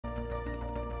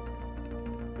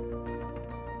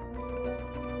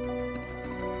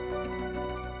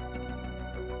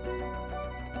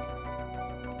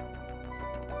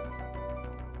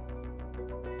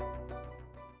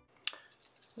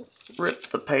rip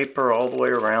the paper all the way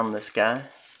around this guy.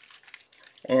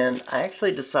 And I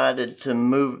actually decided to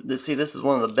move, see, this is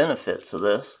one of the benefits of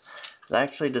this. I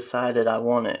actually decided I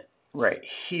want it right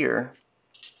here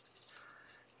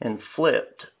and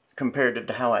flipped compared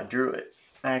to how I drew it.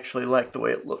 I actually like the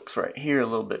way it looks right here a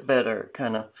little bit better. It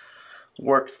kind of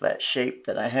works that shape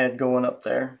that I had going up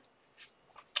there.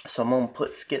 So I'm going to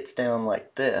put skits down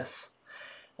like this.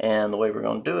 And the way we're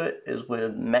going to do it is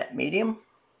with matte medium.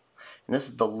 And this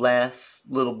is the last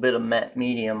little bit of matte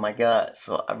medium I got,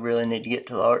 so I really need to get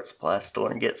to the art supply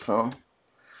store and get some.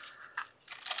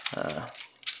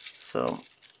 So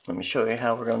let me show you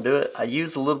how we're going to do it. I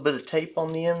use a little bit of tape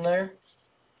on the end there.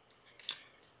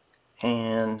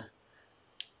 And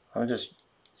I'm just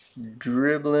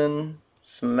dribbling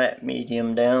some matte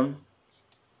medium down.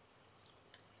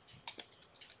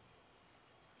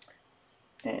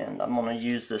 And I'm going to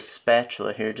use this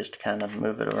spatula here just to kind of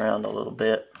move it around a little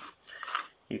bit.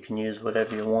 You can use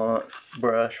whatever you want,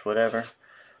 brush, whatever.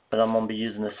 But I'm going to be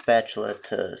using the spatula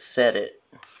to set it.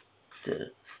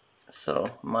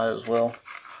 So might as well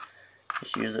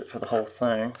just use it for the whole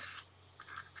thing.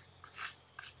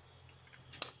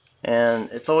 And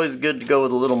it's always good to go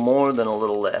with a little more than a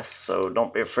little less, so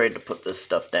don't be afraid to put this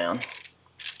stuff down.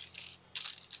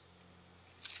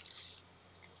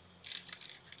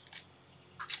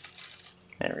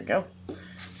 There we go.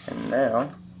 And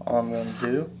now all I'm going to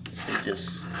do is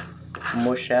just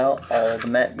mush out all the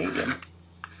matte medium.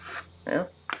 Yeah.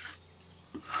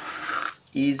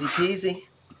 Easy peasy.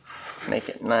 Make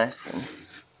it nice and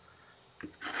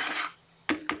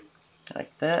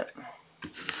like that.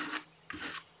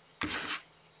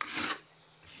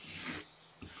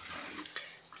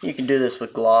 You can do this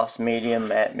with gloss medium,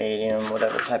 matte medium,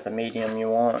 whatever type of medium you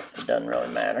want. It doesn't really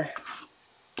matter.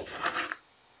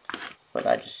 But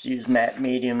I just use matte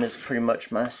medium as pretty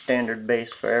much my standard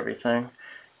base for everything.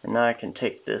 And now I can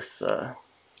take this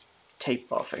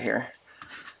tape off of here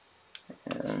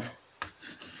and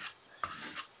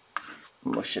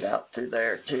mush it out through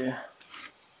there too.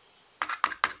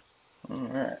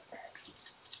 Alright.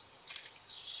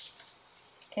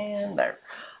 And there.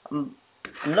 I'm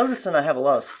noticing I have a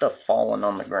lot of stuff falling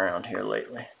on the ground here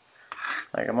lately.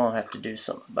 Like I'm gonna have to do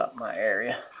something about my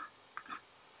area.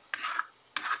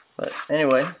 But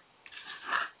anyway,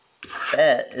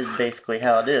 that is basically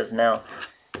how it is. Now,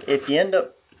 if you end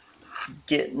up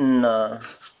getting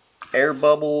air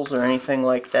bubbles or anything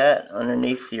like that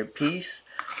underneath your piece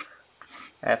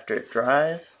after it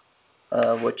dries,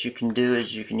 what you can do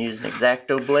is you can use an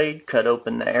X-Acto blade, cut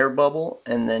open the air bubble,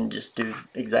 and then just do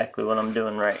exactly what I'm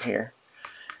doing right here.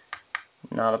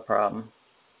 Not a problem.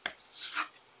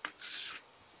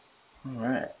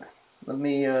 Alright, let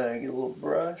me get a little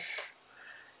brush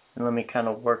and let me kind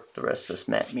of work the rest of this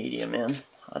matte medium in.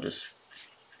 I just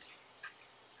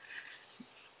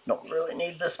don't really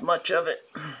need this much of it.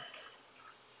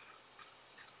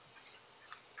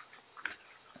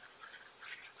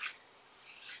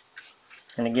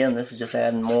 And again, this is just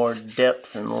adding more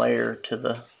depth and layer to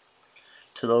the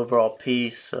overall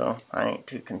piece, so I ain't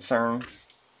too concerned.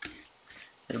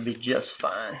 It'll be just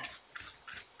fine.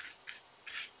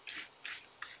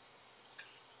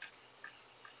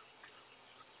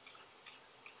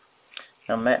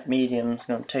 Now matte medium is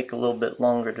going to take a little bit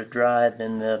longer to dry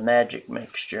than the magic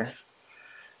mixture.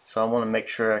 So I want to make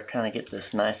sure I kind of get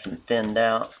this nice and thinned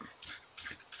out.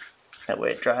 That way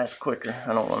it dries quicker.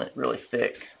 I don't want it really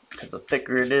thick, because the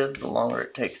thicker it is, the longer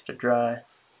it takes to dry.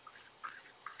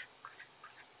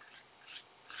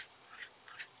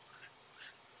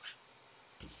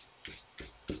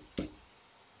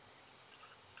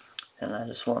 And I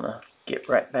just want to get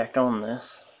right back on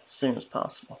this as soon as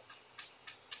possible.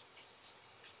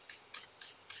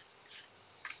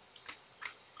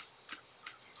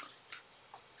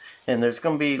 And there's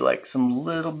going to be like some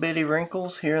little bitty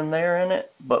wrinkles here and there in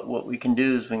it, but what we can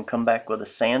do is we can come back with a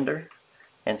sander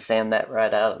and sand that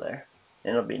right out of there.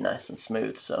 And it'll be nice and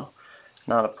smooth, so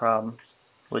not a problem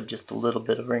with just a little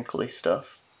bit of wrinkly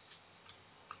stuff.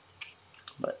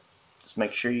 But just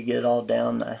make sure you get it all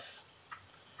down nice,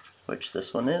 which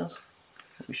this one is.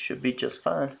 We should be just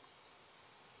fine.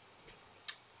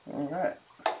 Alright,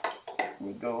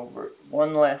 we go over it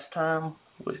one last time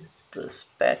with the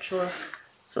spatula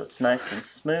so it's nice and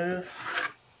smooth.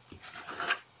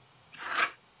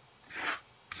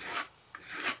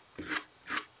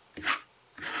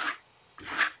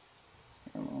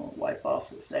 I'm going to wipe off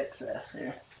this excess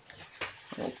here.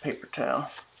 A little paper towel.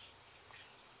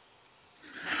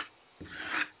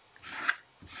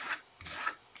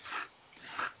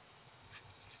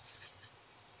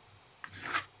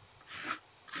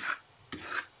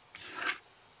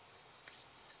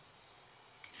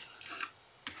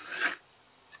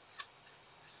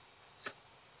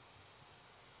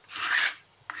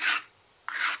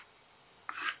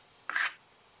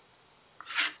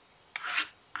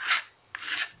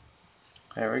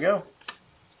 There we go.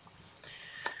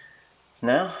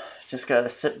 Now, just gotta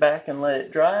sit back and let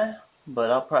it dry,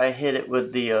 but I'll probably hit it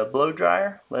with the blow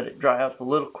dryer, let it dry up a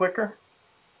little quicker,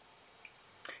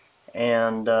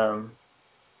 and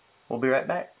we'll be right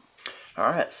back.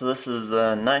 Alright, so this is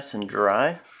nice and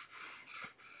dry.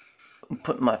 I'm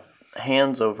putting my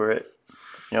hands over it.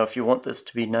 You know, if you want this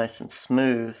to be nice and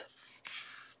smooth,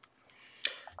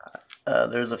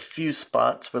 there's a few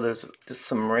spots where there's just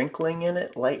some wrinkling in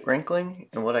it, light wrinkling,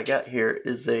 and what I got here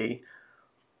is a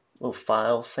little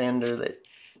file sander that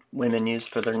women use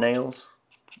for their nails,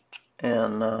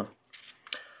 and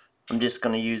I'm just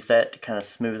going to use that to kind of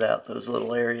smooth out those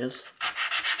little areas.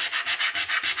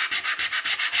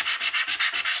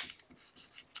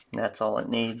 And that's all it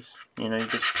needs. You know, you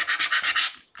just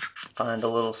find a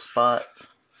little spot.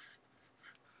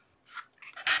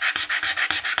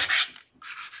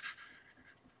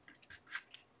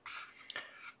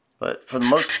 But for the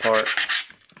most part,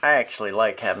 I actually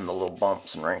like having the little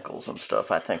bumps and wrinkles and stuff.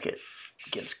 I think it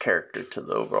gives character to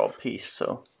the overall piece.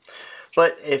 So,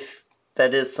 but if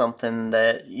that is something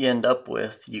that you end up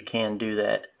with, you can do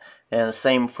that. And the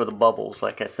same for the bubbles.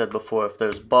 Like I said before, if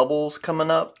there's bubbles coming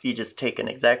up, you just take an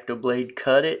X-Acto blade,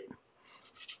 cut it,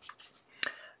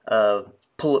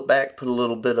 pull it back, put a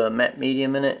little bit of matte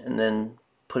medium in it, and then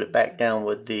put it back down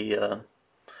with the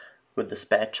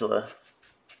spatula.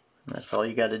 That's all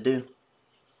you got to do.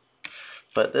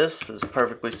 But this is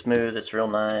perfectly smooth. It's real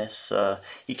nice.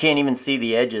 You can't even see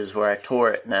the edges where I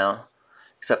tore it now,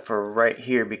 except for right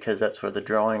here, because that's where the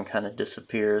drawing kind of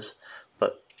disappears.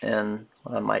 And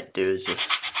what I might do is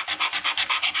just,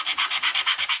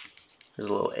 there's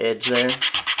a little edge there.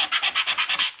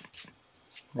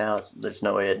 Now there's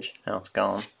no edge. Now it's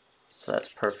gone. So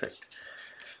that's perfect.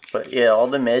 But yeah, all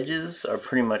them edges are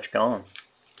pretty much gone.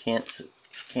 Can't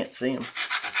see them.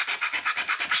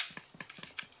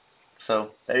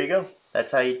 So there you go.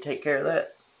 That's how you take care of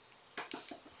that.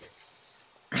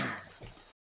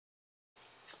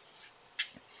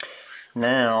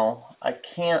 Now I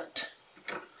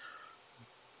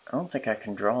don't think I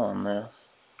can draw on this.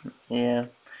 Yeah,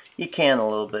 you can a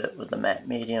little bit with the matte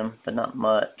medium, but not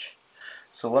much.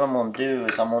 So what I'm going to do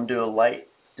is I'm going to do a light,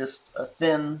 just a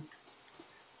thin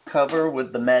cover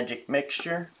with the magic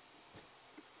mixture,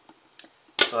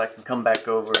 so I can come back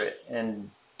over it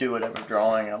and do whatever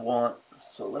drawing I want.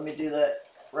 So let me do that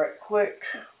right quick.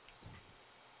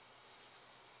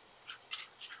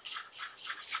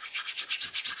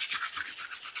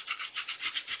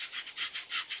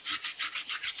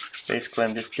 Basically,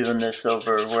 I'm just doing this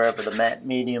over wherever the matte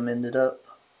medium ended up,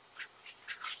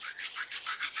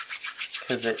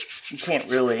 because you can't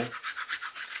really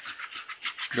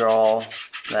draw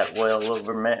that well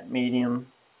over matte medium.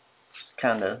 It's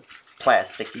kind of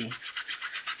plasticky,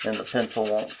 and the pencil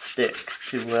won't stick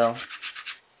too well.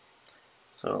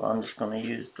 So I'm just going to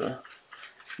use the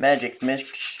magic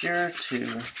mixture to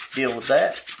deal with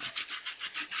that.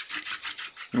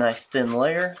 Nice thin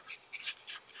layer.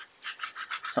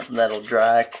 Something that'll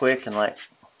dry quick in like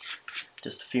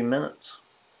just a few minutes.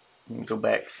 You can go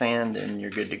back, sand, and you're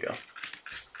good to go.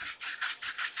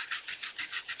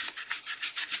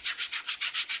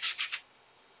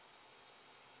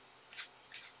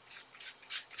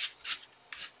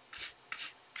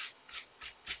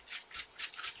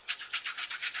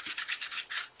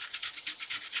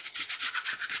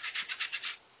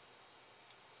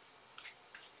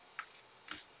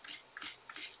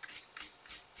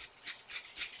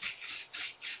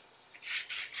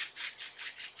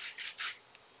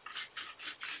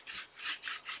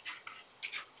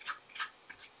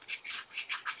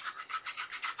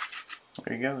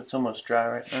 There you go, it's almost dry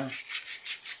right now.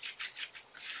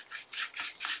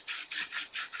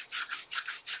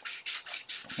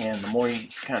 And the more you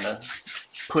kind of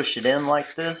push it in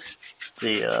like this,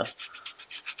 the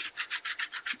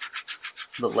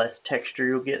less texture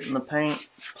you'll get in the paint,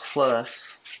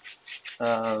 plus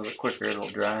the quicker it'll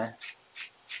dry.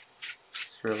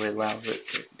 This really allows it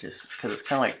to just, because it's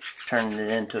kind of like turning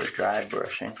it into a dry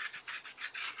brushing.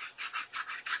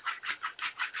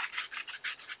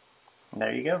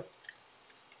 There you go.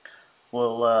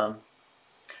 Well,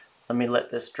 let me let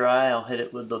this dry. I'll hit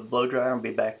it with the blow dryer and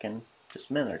be back in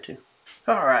just a minute or two.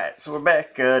 Alright, so we're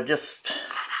back. Just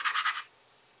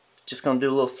gonna do a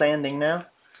little sanding now.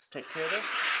 Just take care of this.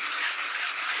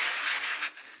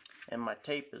 And my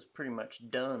tape is pretty much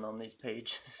done on these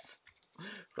pages.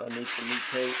 So I need some new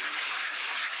tape.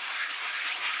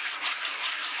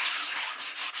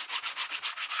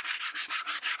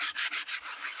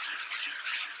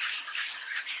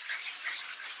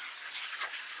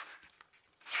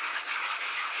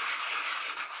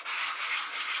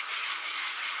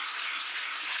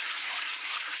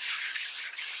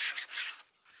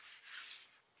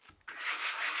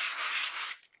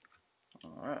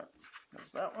 Alright,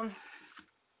 there's that one.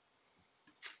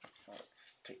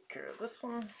 Let's take care of this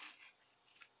one.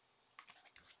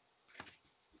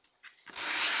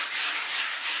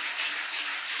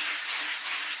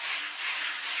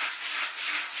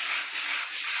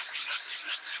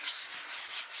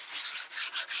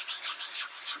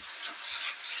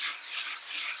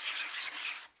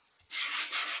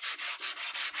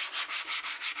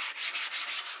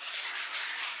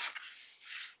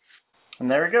 And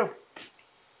there we go.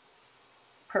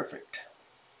 Perfect.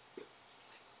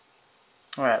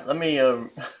 Alright, let me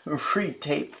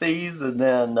re-tape these and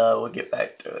then we'll get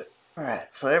back to it.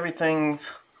 Alright, so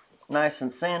everything's nice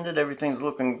and sanded, everything's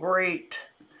looking great.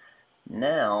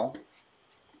 Now,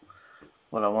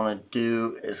 what I want to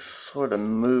do is sort of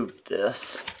move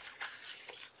this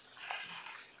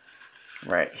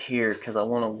right here because I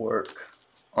want to work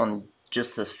on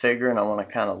just this figure and I want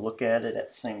to kind of look at it at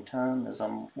the same time as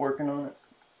I'm working on it.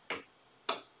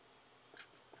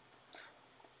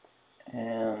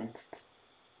 And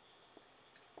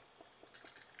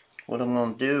what I'm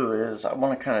going to do is I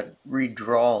want to kind of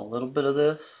redraw a little bit of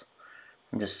this.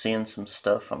 I'm just seeing some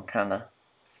stuff I'm kind of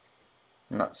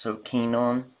not so keen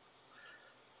on.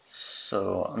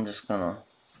 So I'm just going to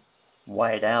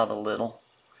white out a little.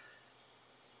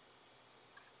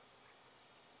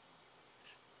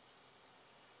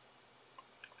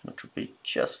 Which will be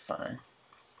just fine.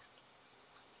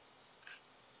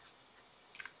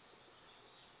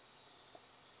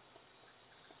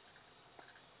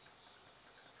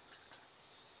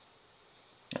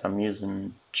 I'm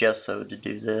using gesso to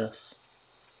do this.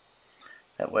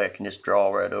 That way I can just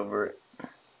draw right over it.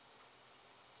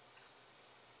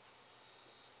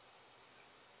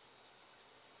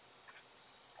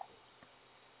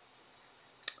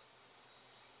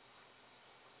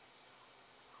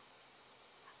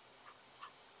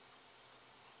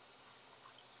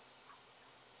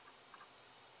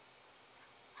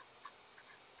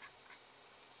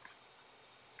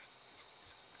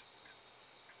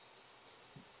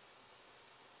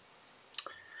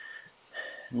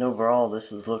 And overall,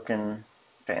 this is looking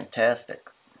fantastic.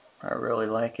 I really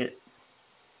like it.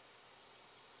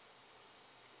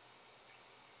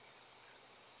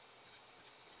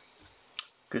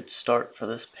 Good start for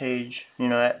this page. You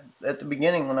know, at the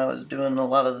beginning when I was doing a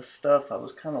lot of this stuff, I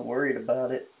was kind of worried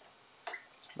about it,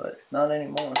 but not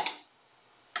anymore.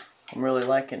 I'm really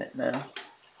liking it now.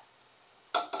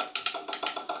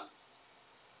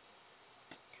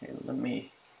 Okay, let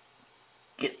me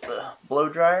get the blow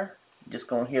dryer. Just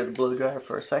gonna hear the blow dryer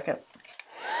for a second.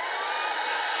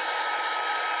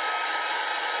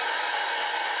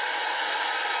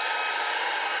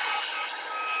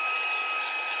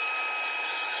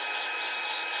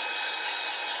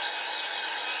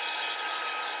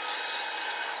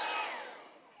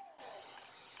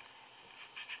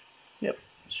 Yep,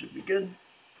 should be good.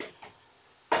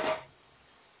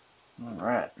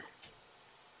 Alright.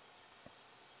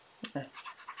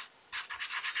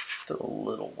 Still a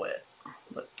little wet,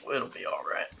 but it'll be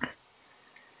alright.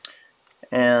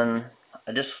 And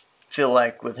I just feel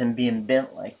like with him being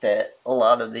bent like that, a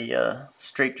lot of the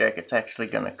straitjacket's actually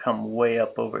going to come way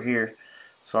up over here.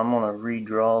 So I'm going to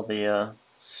redraw the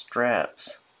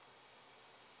straps.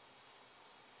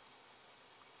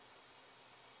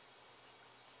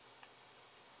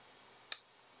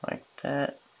 Like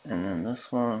that. And then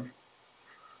this one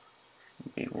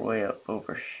will be way up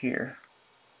over here.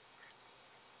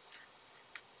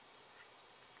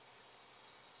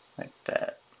 Like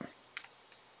that.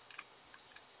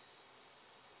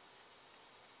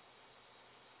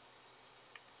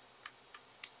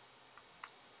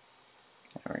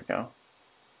 There we go.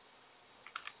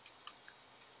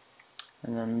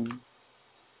 And then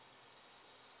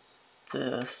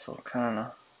this will kind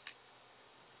of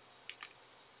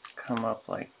come up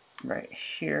like right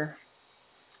here.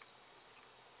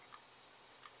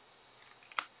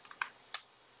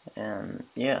 And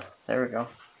yeah, there we go.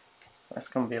 That's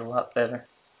going to be a lot better.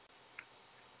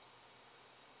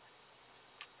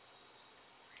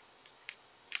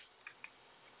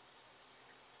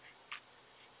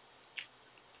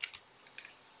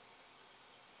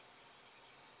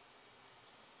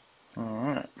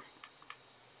 Alright.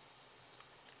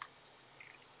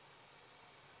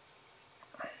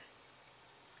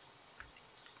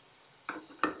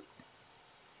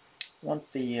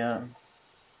 Want the here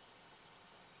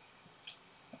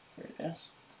it is.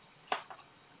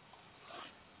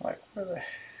 Like, where the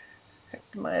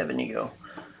heck did my ebony go?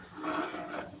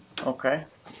 Okay,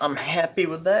 I'm happy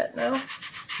with that now. Let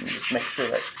me just make sure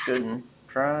that's good and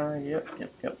dry.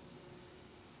 Yep.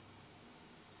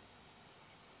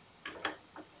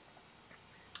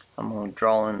 I'm going to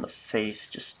draw in the face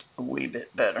just a wee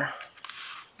bit better.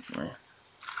 Let me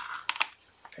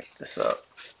pick this up.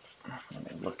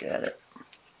 Let me look at it.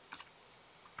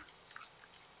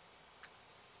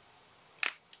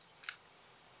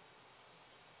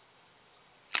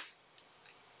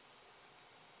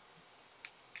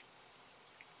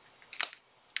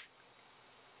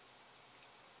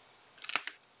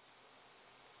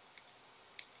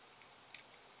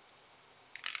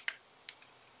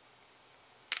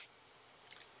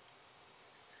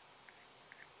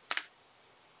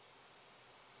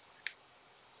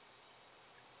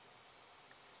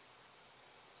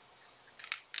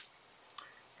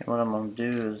 And what I'm going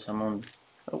to do is I'm going to,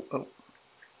 oh,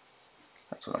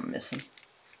 that's what I'm missing.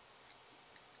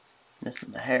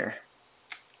 Missing the hair.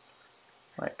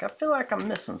 Like, I feel like I'm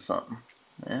missing something.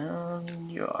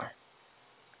 And you are.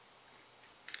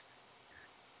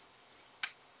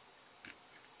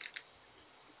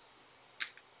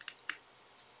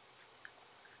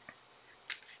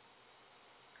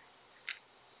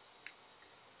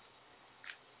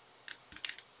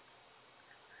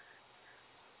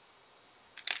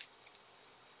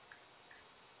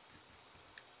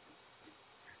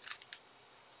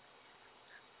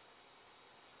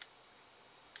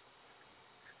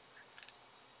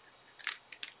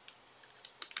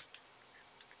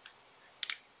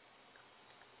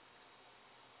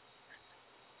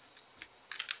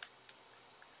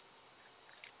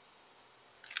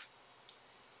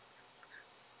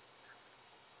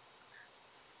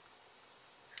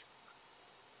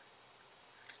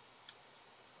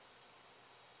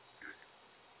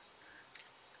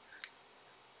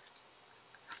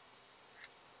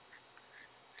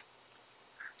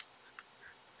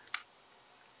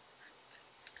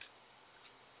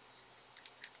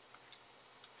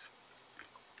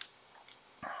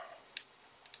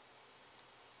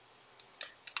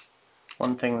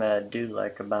 One thing that I do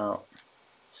like about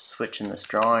switching this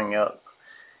drawing up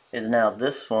is now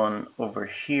this one over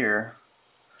here,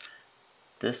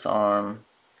 this arm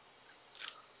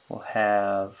will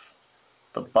have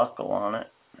the buckle on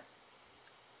it.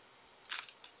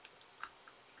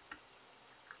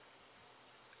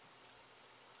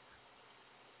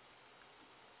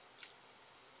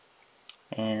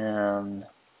 And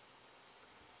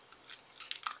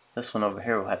this one over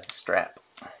here will have the strap.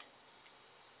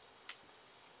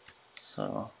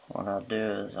 So what I'll do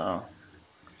is I'll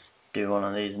do one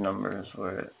of these numbers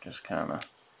where it just kind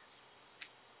of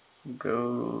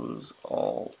goes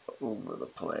all over the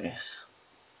place.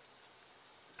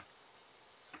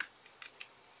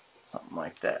 Something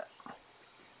like that.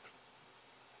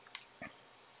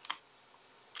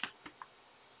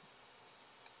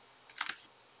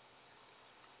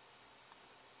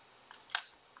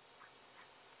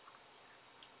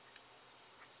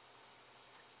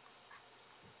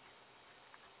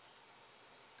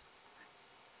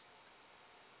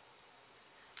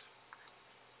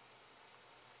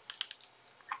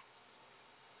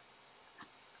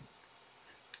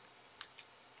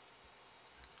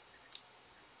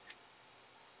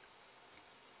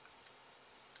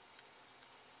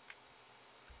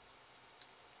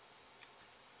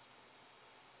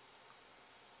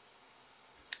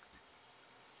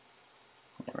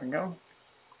 There we go.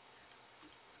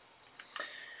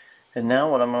 And now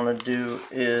what I'm going to do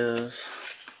is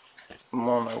I'm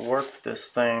going to work this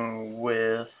thing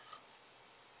with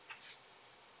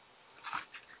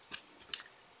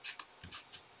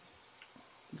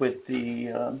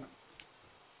the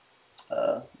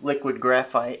liquid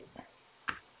graphite.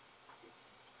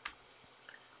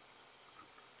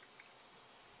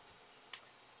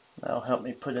 That'll help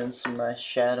me put in some nice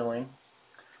shadowing.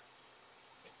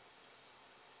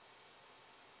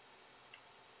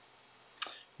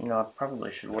 You know, I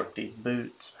probably should work these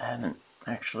boots. I haven't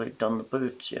actually done the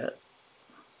boots yet.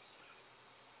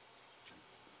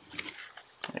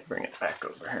 Let me bring it back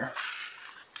over here.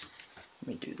 Let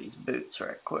me do these boots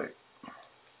right quick.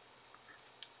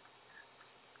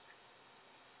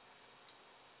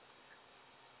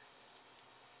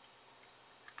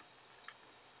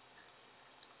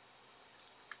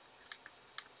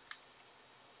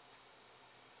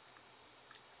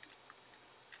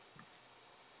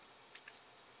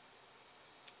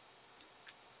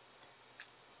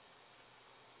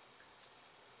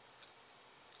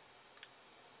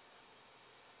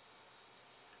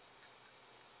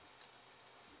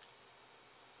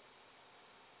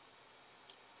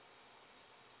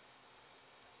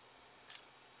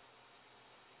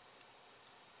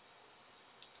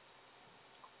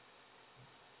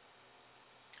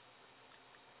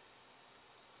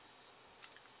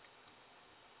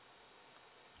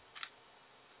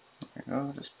 There you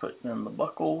go, just putting in the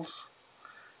buckles.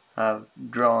 I've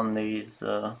drawn these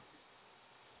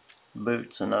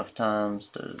boots enough times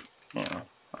to, you know,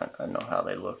 I know how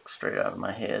they look straight out of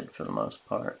my head for the most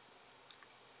part.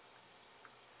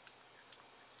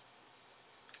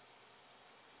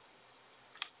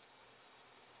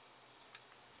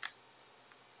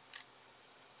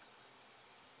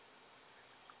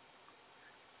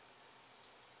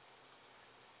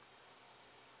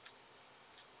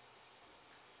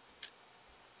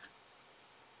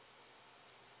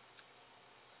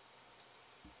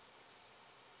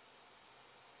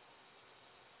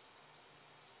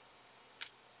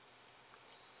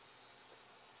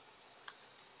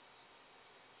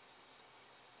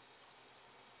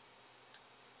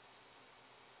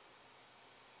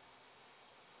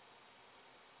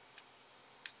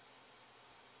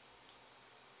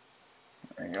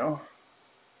 There you go.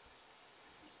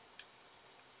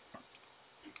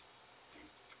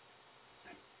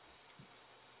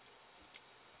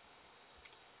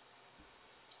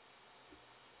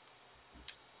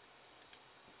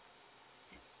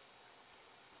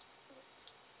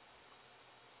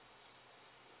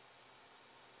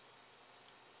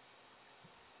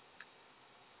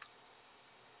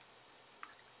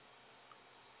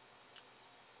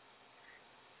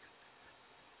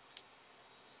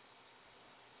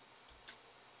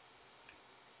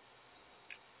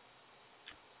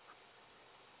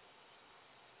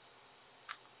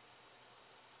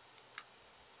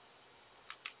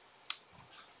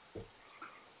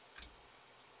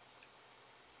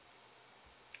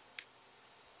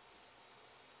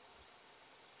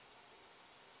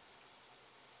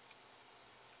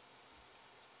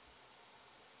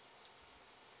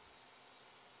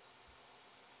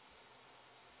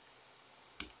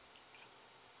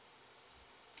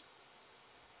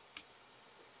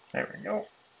 There we go.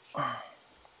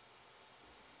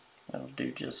 That'll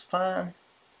do just fine.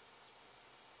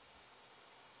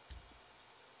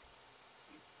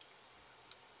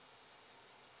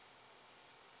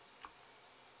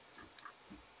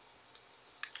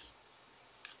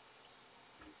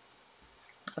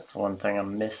 That's the one thing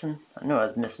I'm missing. I knew I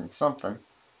was missing something.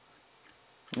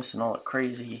 Missing all the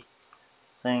crazy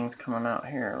things coming out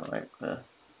here, like the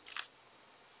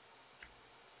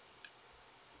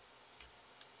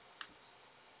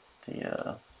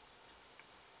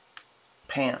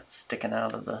pants sticking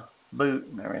out of the boot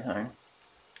and everything.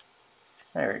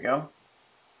 There we go.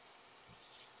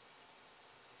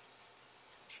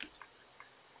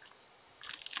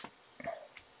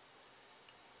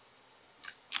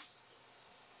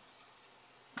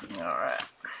 Alright.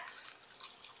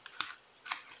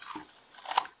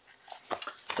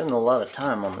 Spending a lot of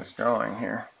time on this drawing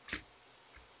here.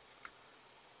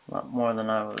 A lot more than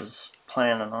I was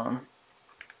planning on.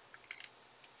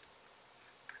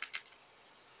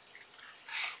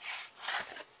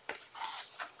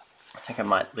 I think I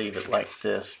might leave it like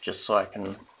this just so I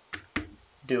can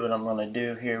do what I'm going to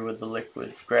do here with the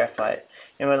liquid graphite.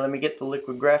 Anyway, let me get the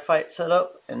liquid graphite set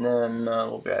up and then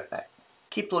we'll be right back.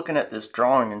 Keep looking at this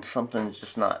drawing and something's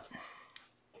just not,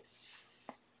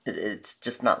 it's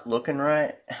just not looking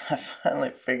right. I finally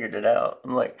figured it out.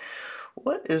 I'm like,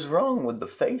 what is wrong with the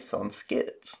face on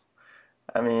Skits?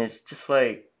 I mean, it's just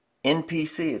like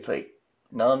NPC, it's like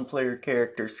non-player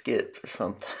character skits or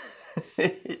something.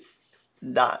 It's just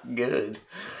not good.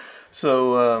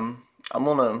 So I'm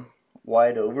gonna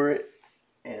white over it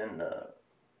and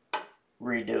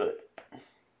redo it.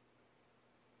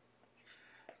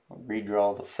 I'll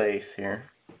redraw the face here.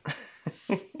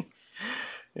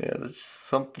 Yeah, there's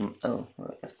something. Oh,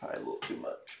 that's probably a little too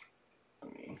much. I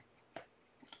mean,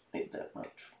 need that much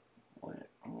wet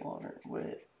water,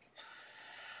 wet.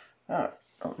 Alright,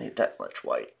 don't need that much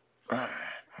white. Alright,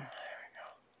 there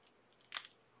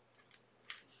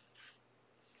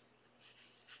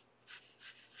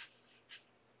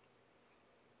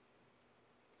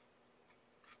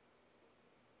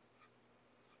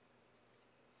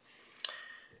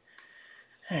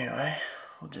we go. Anyway,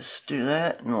 we'll just do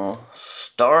that and we'll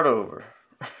start over.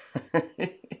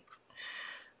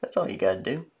 That's all you gotta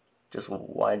do. Just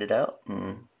white it out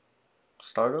and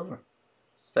start over.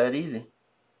 It's that easy.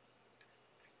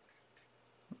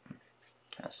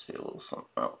 Kind of see a little something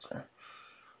else there.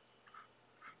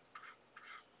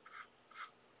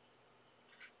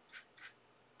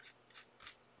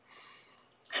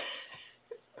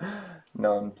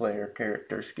 Non-player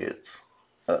character skits.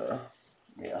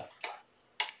 Yeah.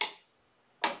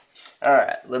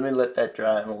 Alright, let me let that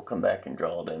dry and we'll come back and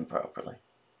draw it in properly.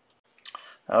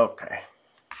 Okay.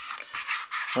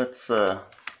 Let's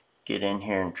get in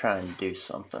here and try and do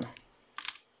something.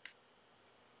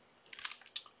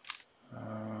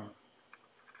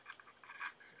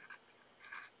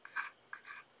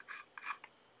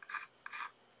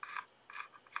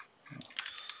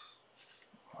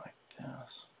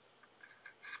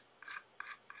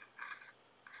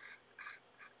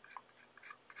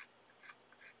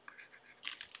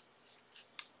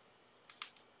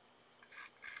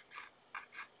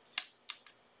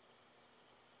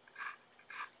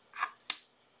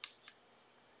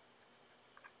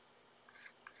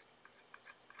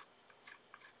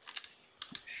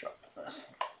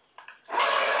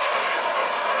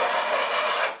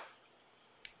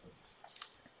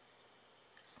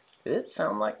 Did it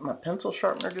sound like my pencil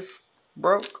sharpener just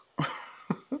broke?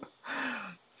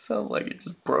 Sound like it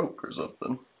just broke or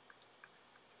something.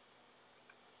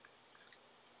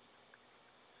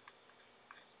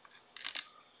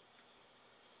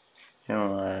 You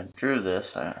know, when I drew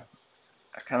this, I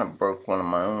kind of broke one of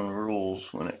my own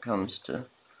rules when it comes to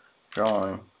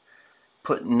drawing.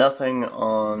 Put nothing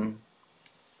on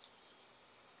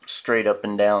straight up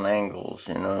and down angles,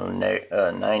 you know,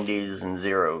 90s and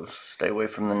zeros. Stay away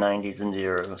from the 90s and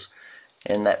zeros.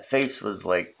 And that face was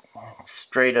like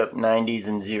straight up 90s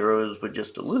and zeros with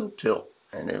just a little tilt.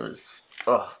 And it was,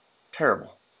 oh,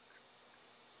 terrible.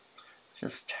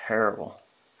 Just terrible.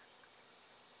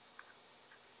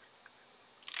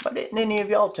 Why didn't any of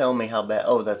y'all tell me how bad?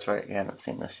 Oh, that's right, you haven't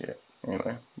seen this yet.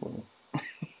 Anyway.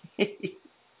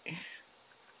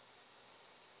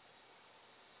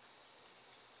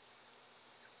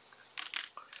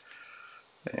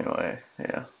 Anyway,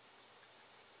 yeah.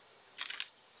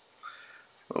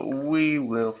 But we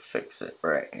will fix it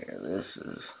right here. This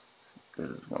is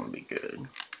gonna be good.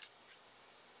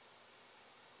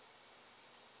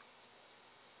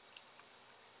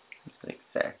 It's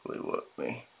exactly what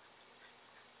we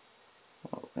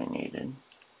needed.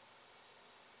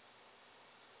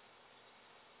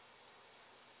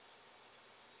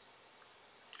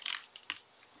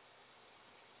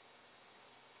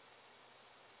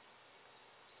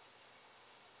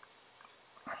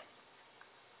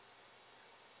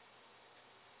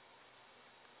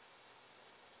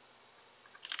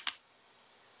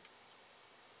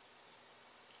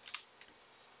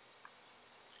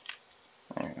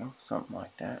 There you go, something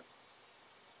like that.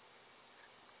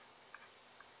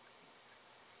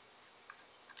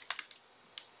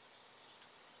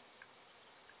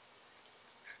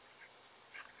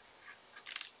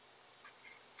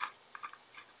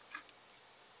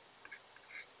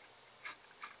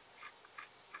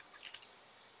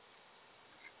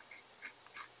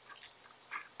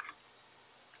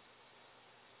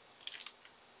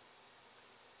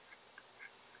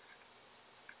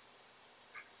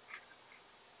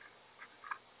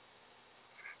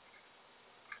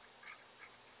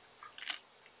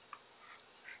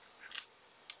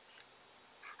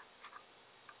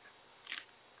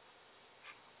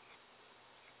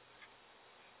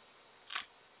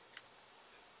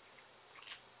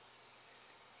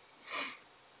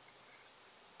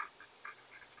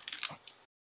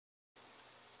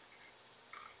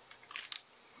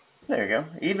 There you go.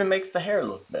 It even makes the hair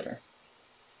look better.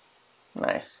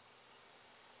 Nice.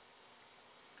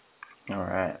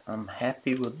 Alright, I'm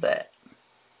happy with that.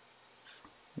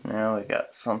 Now we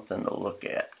got something to look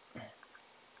at.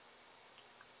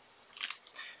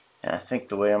 And I think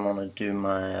the way I'm going to do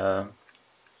my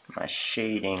my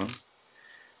shading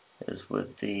is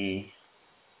with the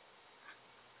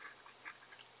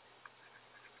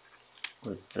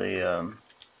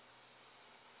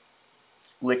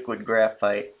liquid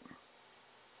graphite.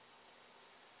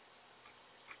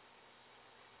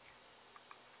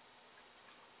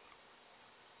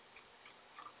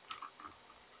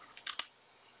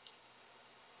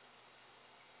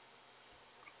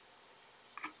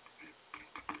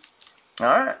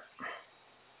 Alright.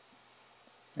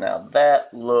 Now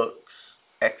that looks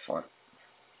excellent.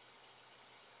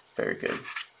 Very good.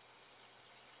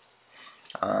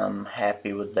 I'm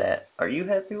happy with that. Are you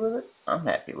happy with it? I'm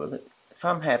happy with it. If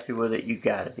I'm happy with it, you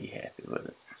gotta be happy with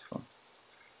it. So.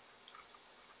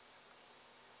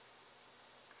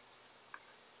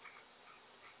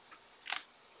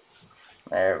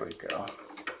 There we go.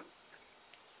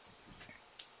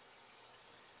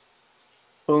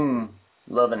 Boom.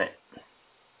 Loving it.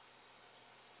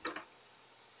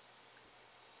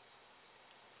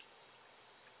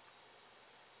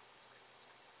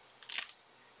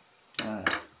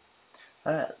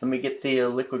 Alright, let me get the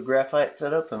liquid graphite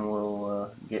set up and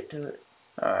we'll get to it.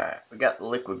 Alright, we got the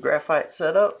liquid graphite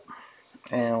set up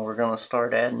and we're going to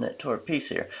start adding it to our piece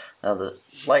here. Now the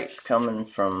light's coming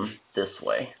from this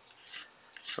way.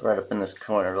 So right up in this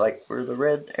corner, like where the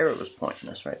red arrow was pointing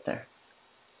us right there.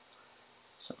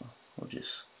 So we'll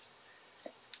just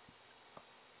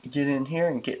get in here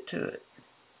and get to it.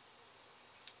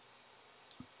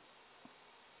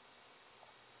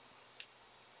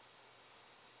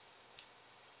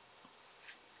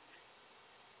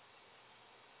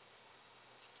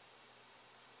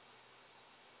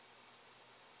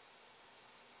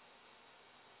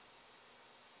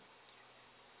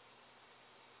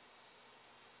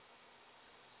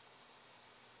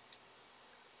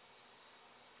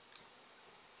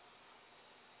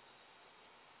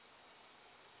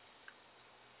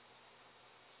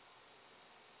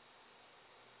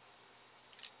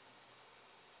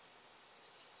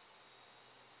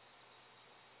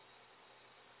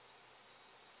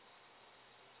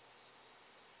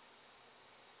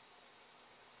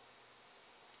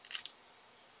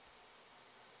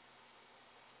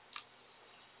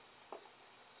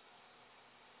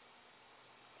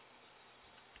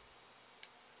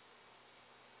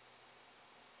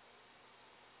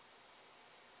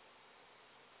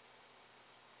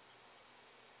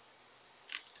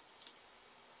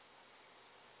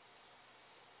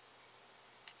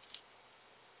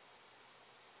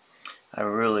 I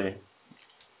really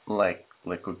like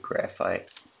liquid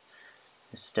graphite.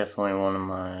 It's definitely one of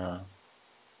my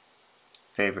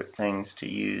favorite things to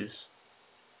use,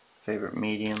 favorite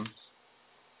mediums.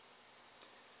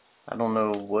 I don't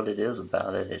know what it is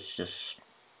about it, it's just,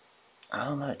 I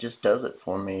don't know, it just does it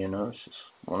for me, you know. It's just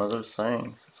one of those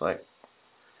things. It's like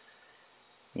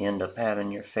you end up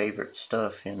having your favorite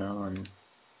stuff, you know, and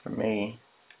for me,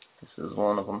 this is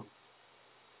one of them.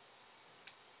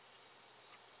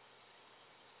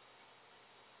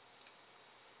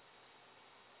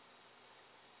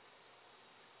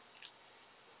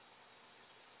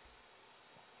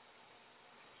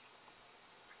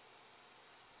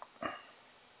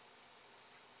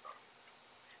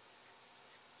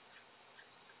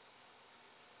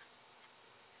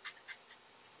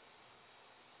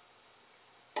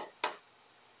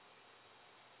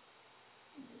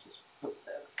 Just put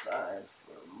that aside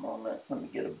for a moment. Let me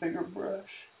get a bigger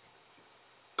brush.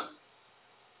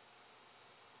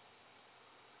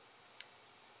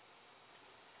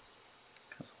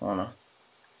 Because I want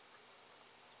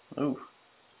to... Ooh.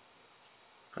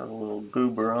 Got a little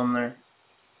goober on there.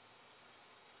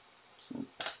 Some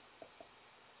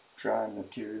dry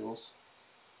materials.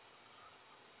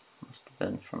 Must have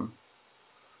been from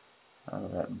out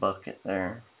of that bucket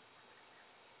there.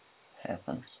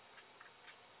 Happens.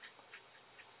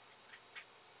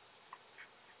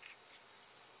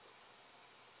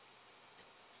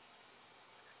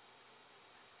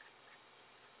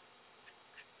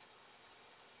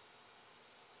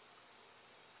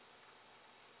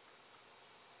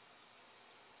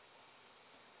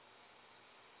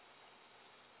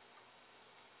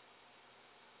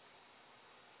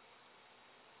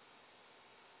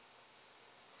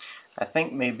 I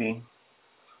think maybe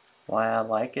why I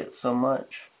like it so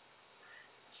much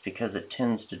is because it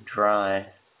tends to dry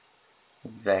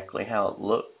exactly how it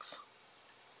looks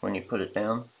when you put it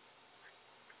down.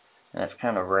 And that's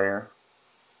kind of rare.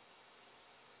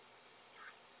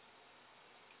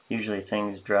 Usually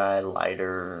things dry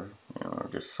lighter, you know, or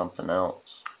just something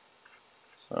else.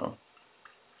 So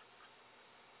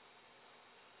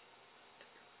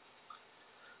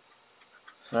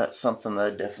that's something that I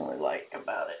definitely like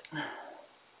about it.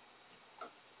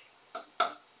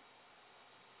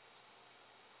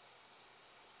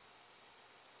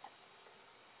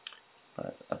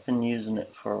 But I've been using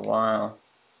it for a while,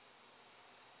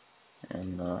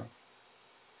 and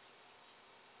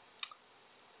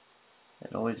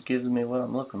it always gives me what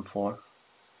I'm looking for.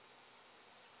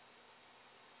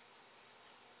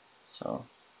 So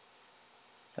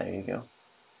there you go.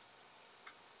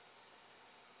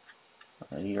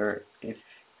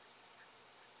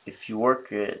 If you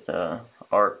work at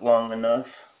art long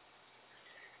enough,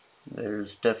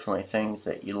 there's definitely things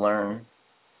that you learn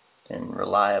and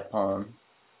rely upon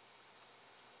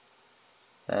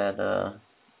that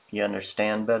you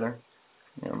understand better,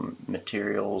 you know,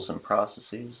 materials and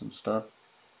processes and stuff.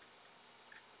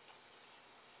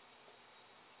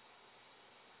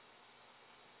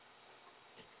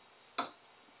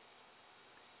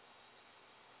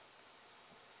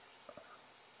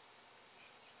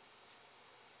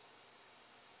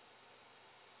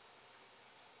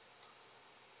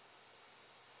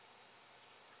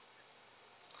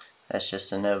 That's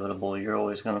just inevitable. You're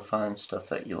always going to find stuff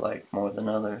that you like more than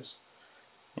others.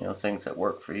 You know, things that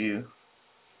work for you.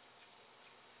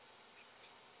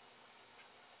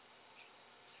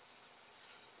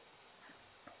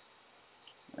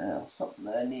 Now, something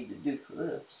that I need to do for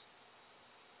this,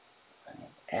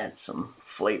 add some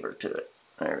flavor to it.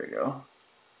 There we go.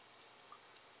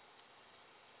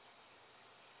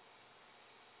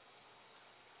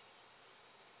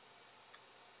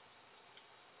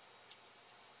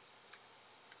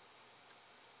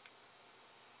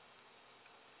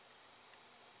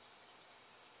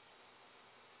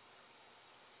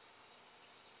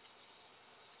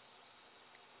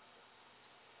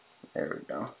 There we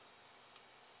go.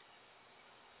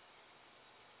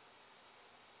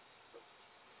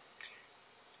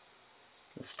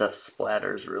 The stuff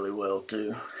splatters really well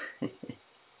too.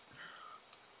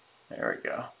 There we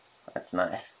go. That's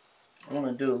nice. I want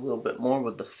to do a little bit more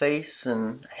with the face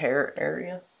and hair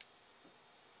area.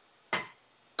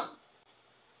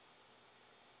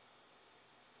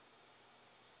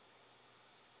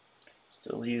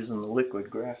 Still using the liquid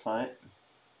graphite.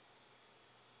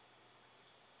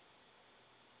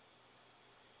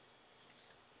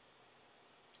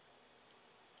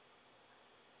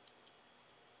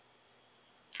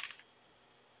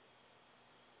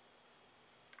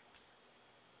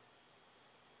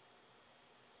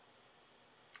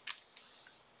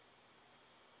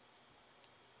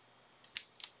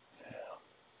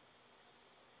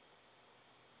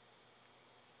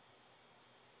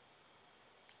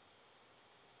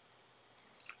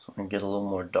 I'm going to get a little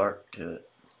more dark to it.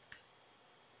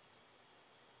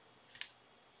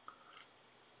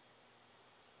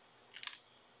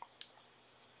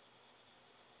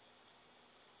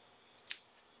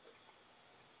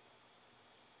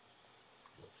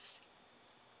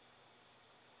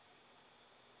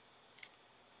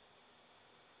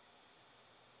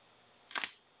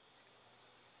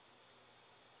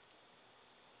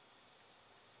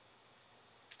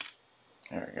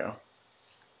 There we go.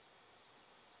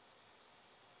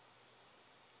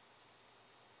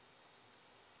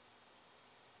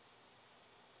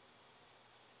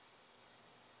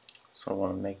 So I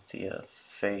want to make the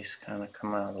face kind of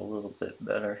come out a little bit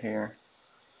better here.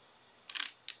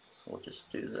 So we'll just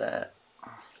do that.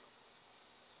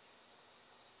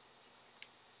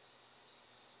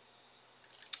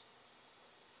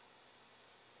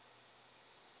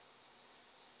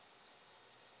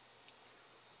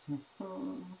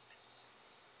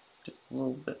 Just a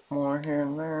little bit more here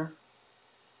and there.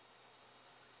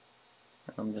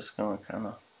 I'm just going to kind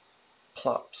of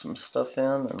plop some stuff in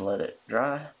and let it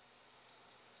dry,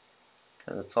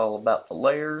 because it's all about the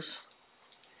layers.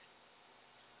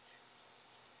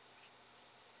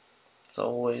 It's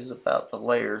always about the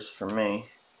layers for me.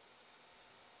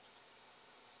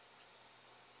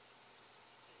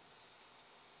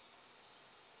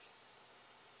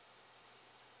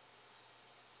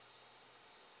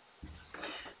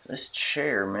 This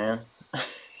chair, man,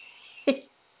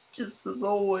 just as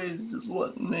always, just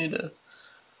wanting me to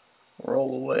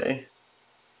roll away.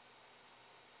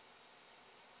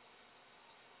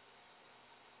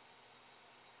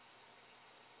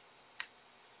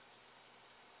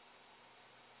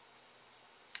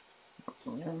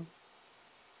 Yeah.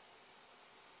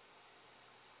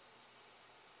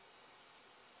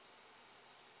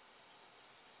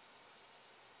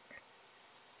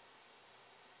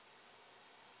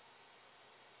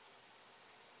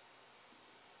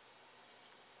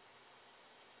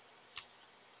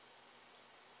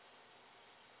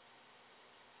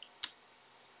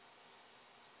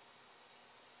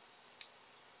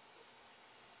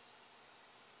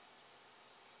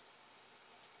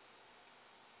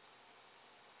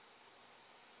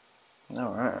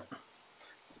 Alright.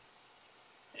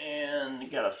 And you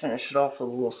gotta finish it off with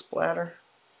a little splatter.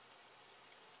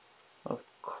 Of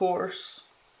course,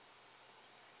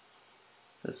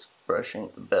 this brush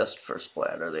ain't the best for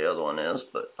splatter, the other one is,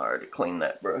 but I already cleaned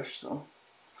that brush, so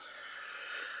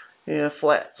yeah,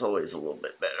 flat's always a little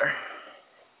bit better.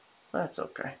 That's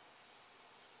okay.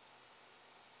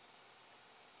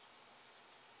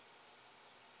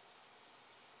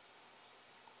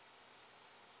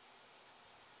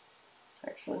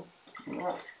 Actually, you know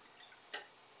what?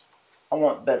 I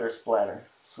want better splatter,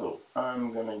 so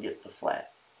I'm gonna get the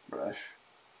flat brush.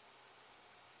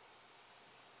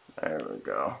 There we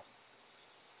go.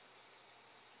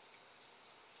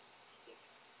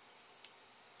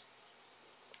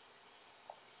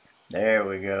 There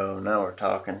we go. Now we're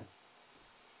talking.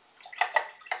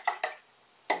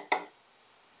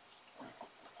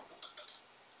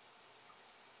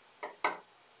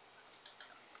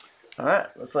 Alright,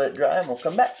 let's let it dry and we'll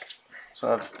come back.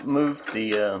 So I've moved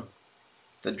the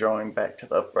drawing back to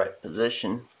the upright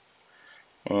position,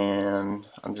 and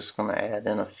I'm just going to add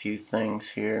in a few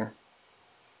things here,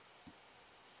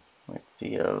 like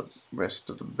the rest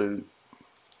of the boot.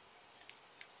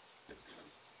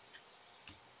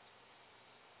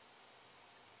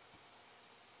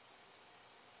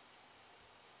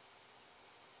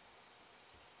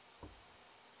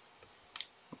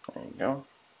 There you go.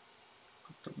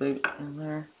 Put the boot in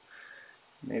there.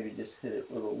 Maybe just hit it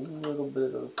with a little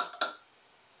bit of,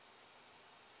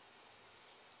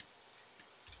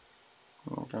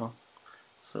 there we go.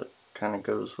 So it kind of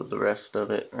goes with the rest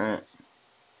of it, right?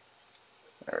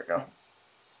 There we go.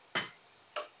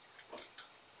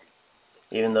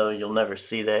 Even though you'll never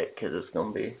see that because it's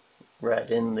going to be right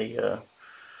in the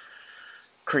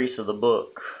crease of the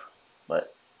book, but it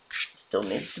still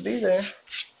needs to be there.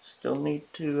 Still need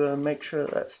to make sure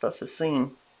that stuff is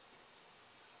seen.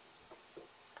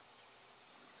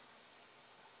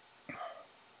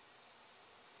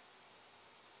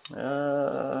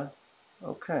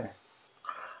 Okay.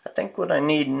 I think what I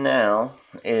need now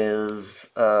is,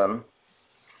 I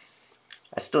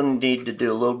still need to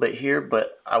do a little bit here,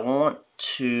 but I want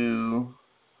to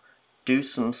do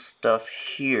some stuff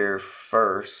here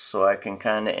first so I can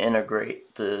kind of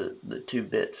integrate the two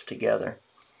bits together.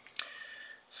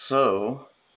 So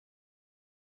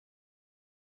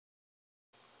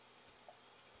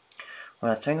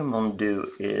what I think I'm going to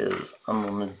do is I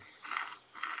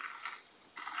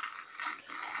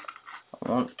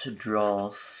want to draw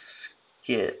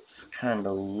skits just kind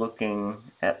of looking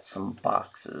at some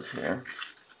boxes here.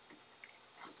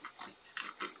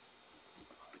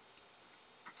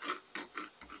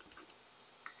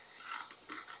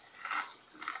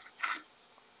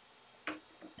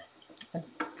 I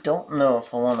don't know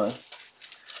if I want to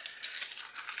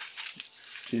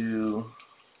do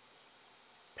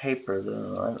paper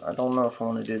though. I don't know if I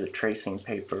want to do the tracing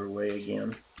paper way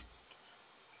again.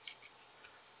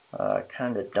 I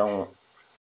kind of don't.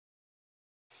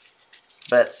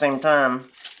 But at the same time,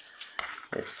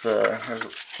 it's,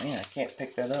 man, I can't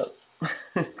pick that up.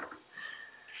 I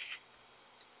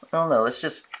don't know, let's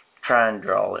just try and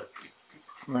draw it.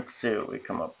 Let's see what we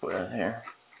come up with here.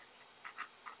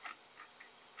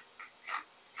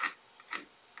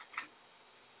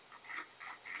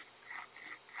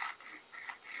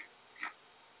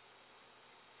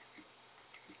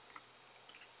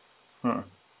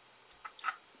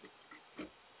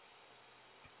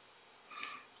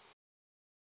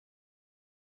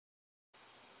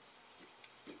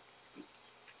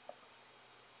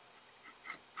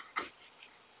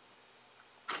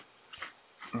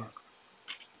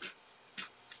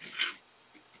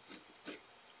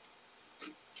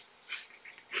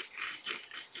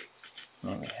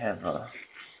 And we have a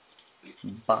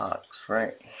box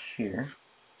right here.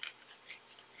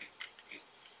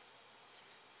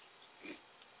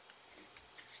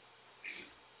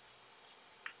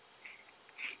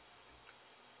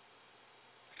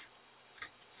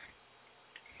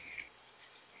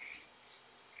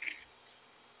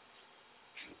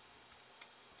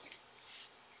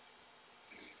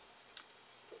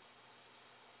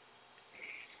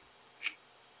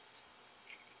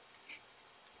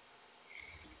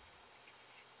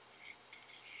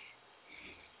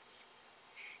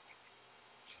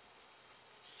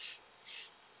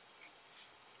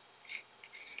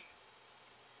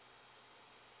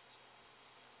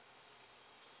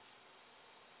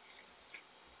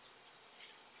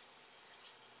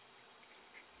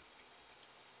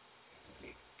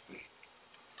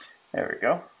 There we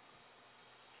go.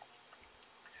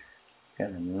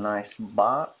 Got a nice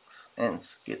box, and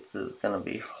Skits is going to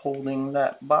be holding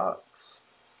that box.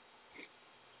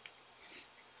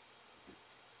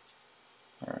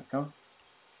 There we go.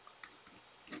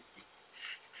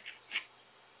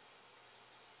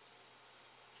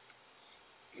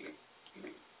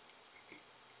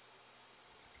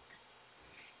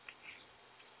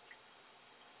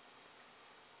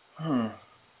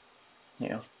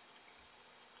 Yeah.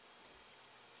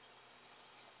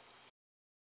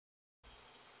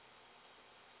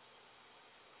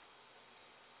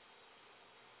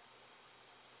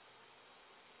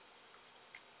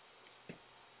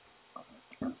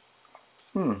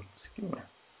 Excuse me.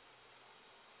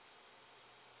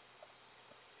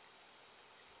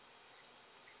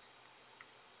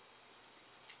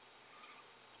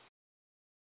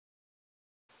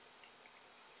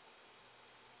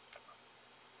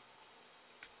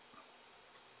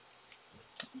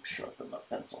 Sharpen my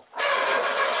pencil.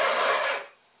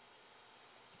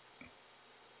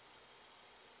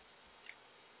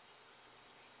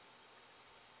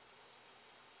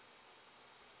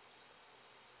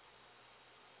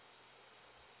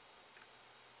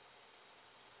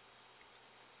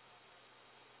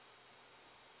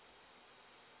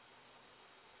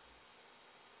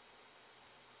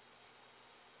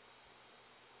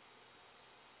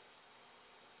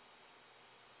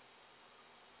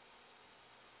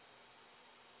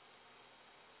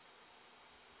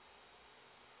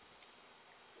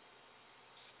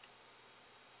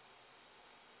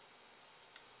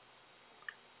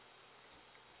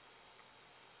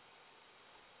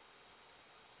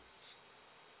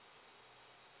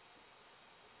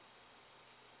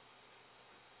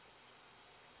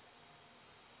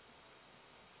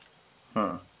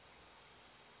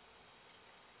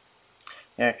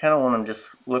 Yeah, I kind of want them just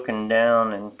looking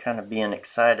down and kind of being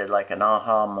excited, like an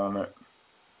aha moment.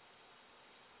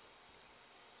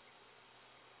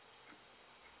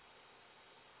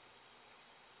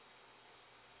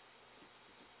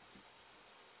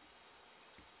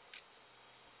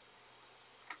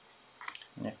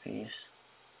 And if he's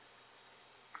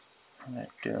not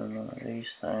doing one of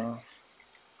these things,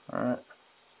 alright.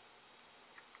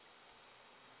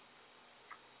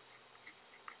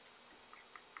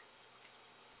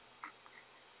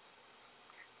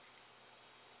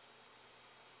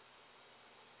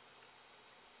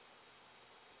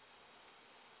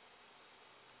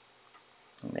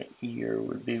 And the ear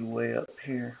would be way up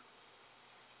here.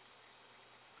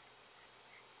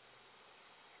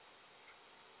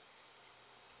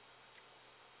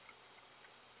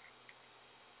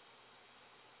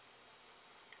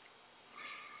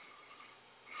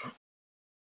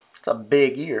 It's a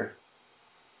big ear.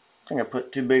 I think I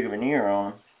put too big of an ear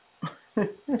on.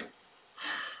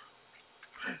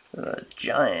 A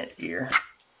giant ear.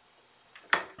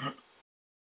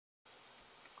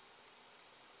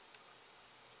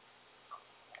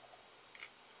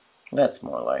 That's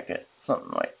more like it.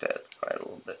 Something like that. Probably a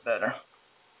little bit better.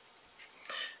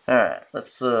 Alright,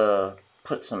 let's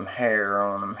put some hair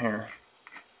on him here.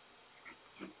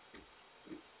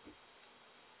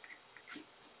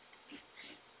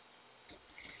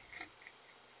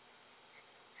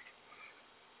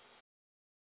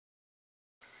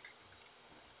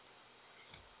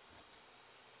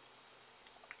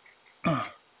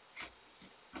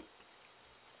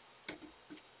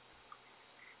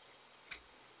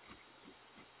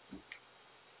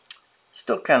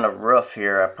 Still kind of rough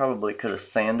here. I probably could have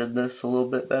sanded this a little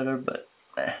bit better, but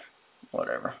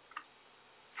whatever.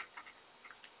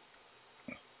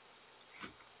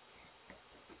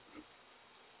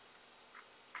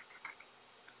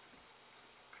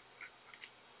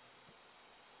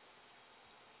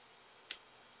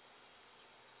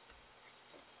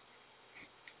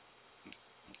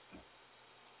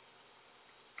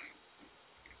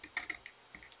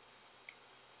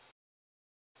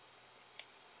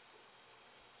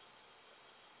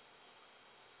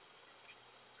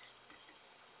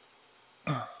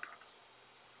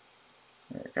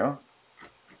 There we go.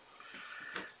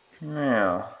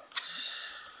 Now,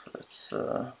 let's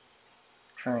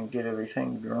try and get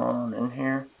everything drawn in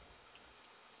here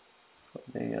for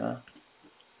the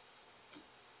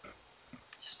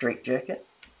straight jacket.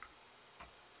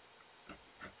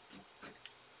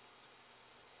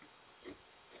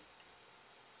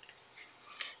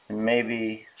 And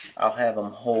maybe I'll have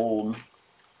them hold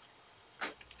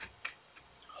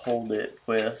it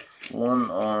with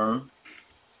one arm,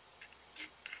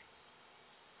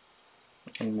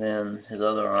 and then his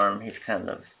other arm, he's kind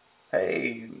of,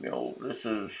 hey, you know, this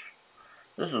is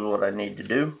what I need to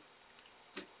do.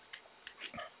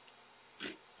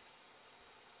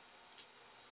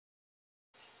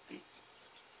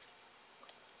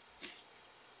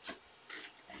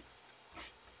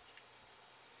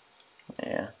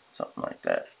 Yeah, something like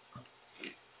that.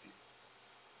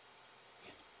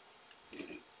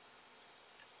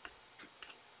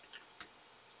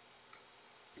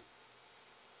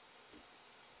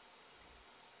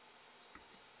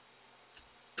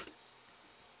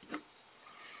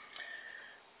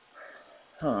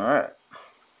 Alright.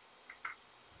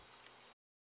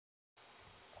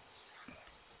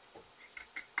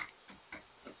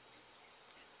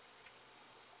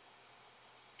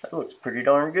 That looks pretty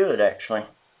darn good, actually.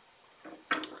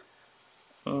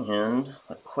 And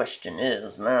the question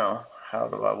is now, how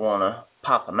do I want to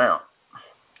pop them out?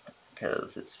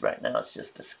 Because right now it's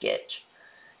just a sketch,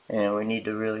 and we need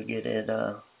to really get it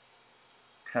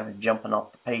kind of jumping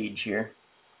off the page here.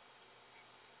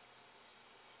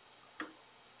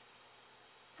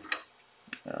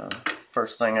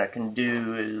 First thing I can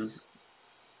do is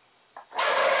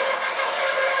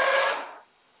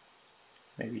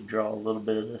maybe draw a little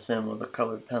bit of this in with a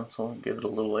colored pencil and give it a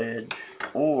little edge,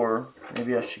 or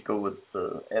maybe I should go with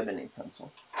the ebony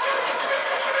pencil.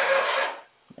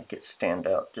 Make it stand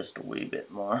out just a wee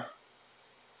bit more.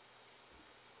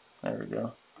 There we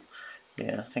go.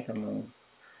 Yeah, I think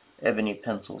ebony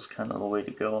pencil's kind of the way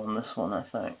to go on this one, I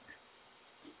think.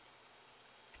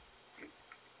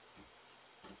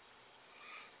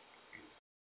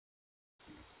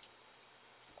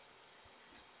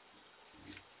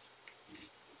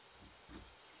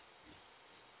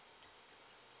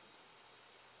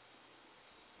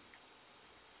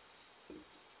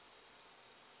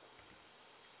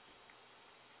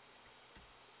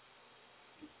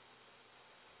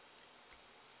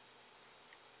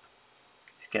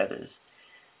 He's got his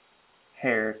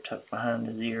hair tucked behind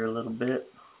his ear a little bit.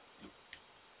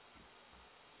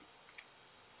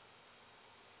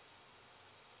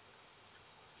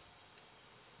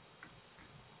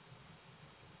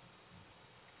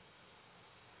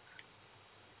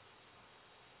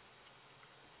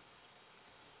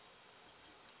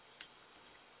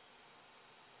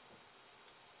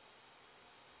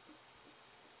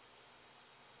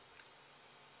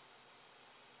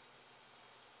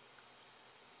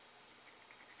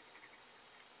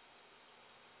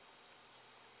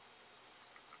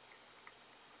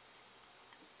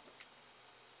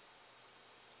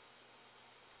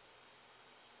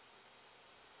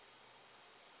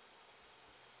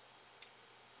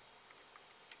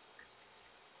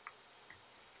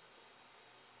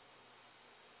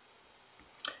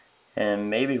 And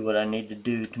maybe what I need to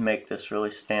do to make this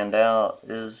really stand out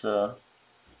is kind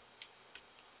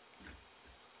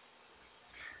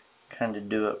kind of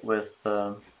do it with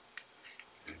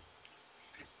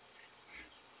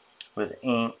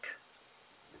ink.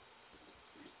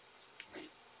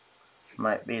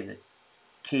 Might be the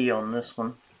key on this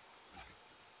one.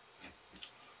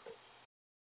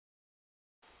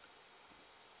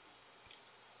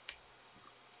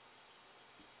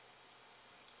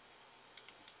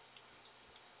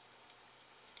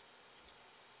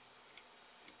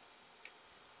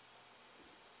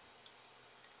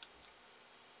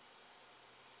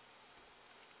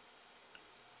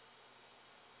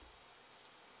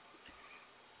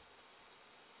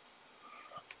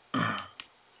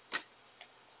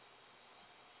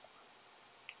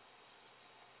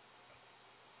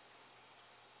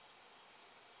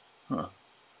 Huh.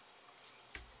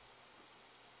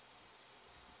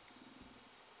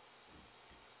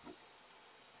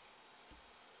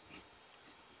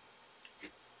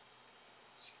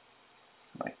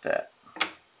 Like that.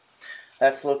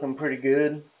 That's looking pretty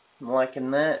good. I'm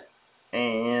liking that.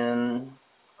 And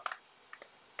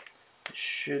it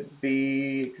should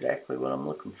be exactly what I'm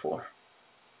looking for.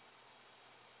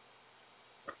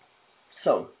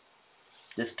 So,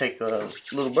 just take a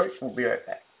little break. We'll be right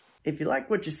back. If you like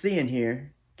what you see in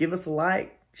here, give us a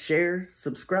like, share,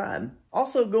 subscribe.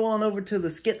 Also go on over to the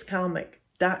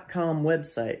Skitscomic.com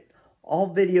website.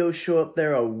 All videos show up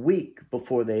there a week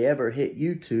before they ever hit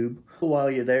YouTube. While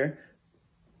you're there,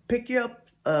 pick you up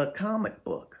a comic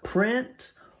book,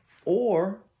 print,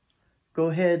 or go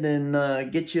ahead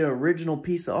and get you an original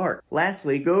piece of art.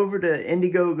 Lastly, go over to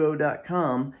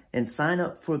Indiegogo.com and sign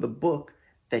up for the book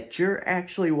that you're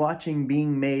actually watching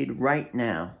being made right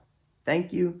now.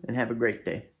 Thank you and have a great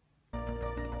day.